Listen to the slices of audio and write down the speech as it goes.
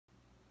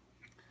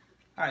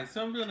Hi,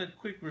 so I'm doing a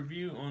quick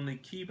review on the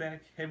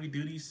Key-Bak Heavy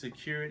Duty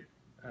SECURIT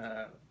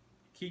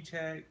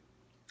keychain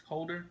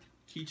holder.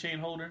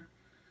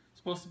 It's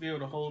supposed to be able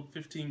to hold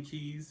 15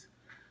 keys.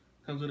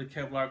 Comes with a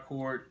Kevlar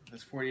cord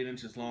that's 48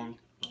 inches long.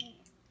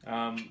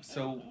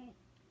 So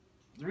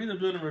the reason I'm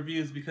doing a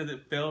review is because it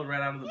failed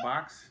right out of the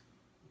box,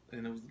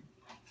 and it was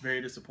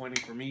very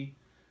disappointing for me.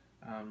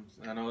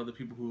 I know other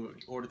people who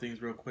order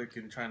things real quick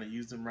and trying to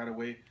use them right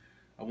away.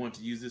 I want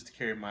to use this to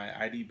carry my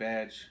ID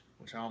badge,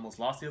 which I almost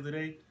lost the other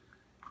day,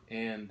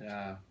 and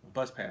a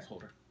bus pass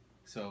holder.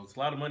 So it's a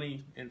lot of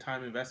money and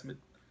time investment.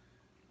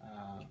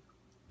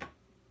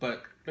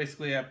 But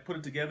basically I put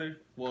it together.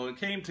 Well, it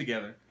came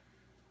together.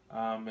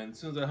 And as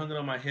soon as I hung it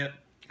on my hip,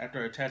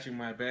 after attaching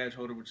my badge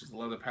holder, which is a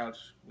leather pouch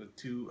with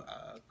two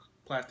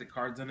plastic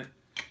cards in it,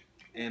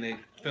 and it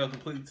fell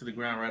completely to the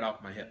ground right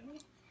off my hip.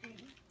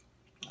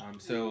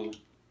 So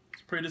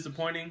it's pretty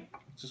disappointing.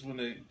 Just want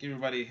to give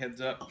everybody a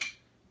heads up.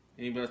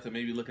 Anybody else that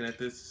may be looking at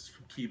this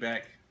from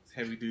Key-Bak, it's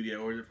heavy duty. I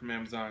ordered it from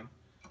Amazon.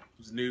 It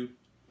was new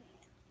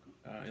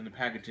in the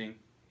packaging,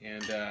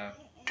 and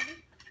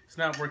it's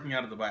not working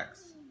out of the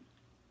box,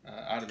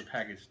 out of the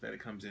package that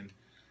it comes in. And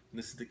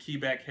this is the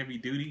Key-Bak Heavy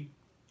Duty.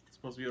 It's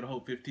supposed to be able to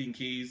hold 15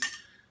 keys.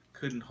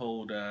 Couldn't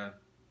hold a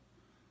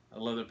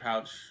leather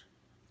pouch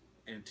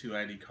and 2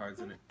 ID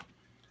cards in it.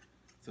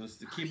 So it's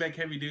the Key-Bak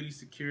Heavy Duty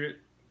SECURIT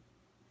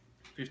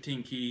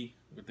 15 key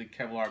with the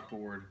Kevlar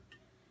cord,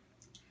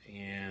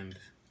 and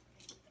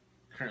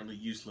currently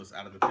useless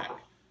out of the pack.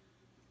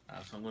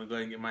 So I'm going to go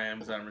ahead and get my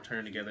Amazon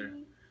return together.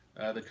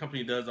 The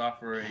company does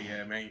offer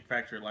a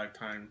manufacturer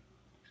lifetime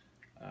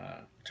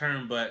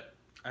return, but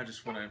I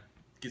just want to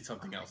get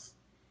something else.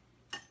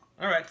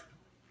 Alright,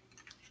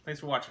 thanks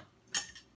for watching.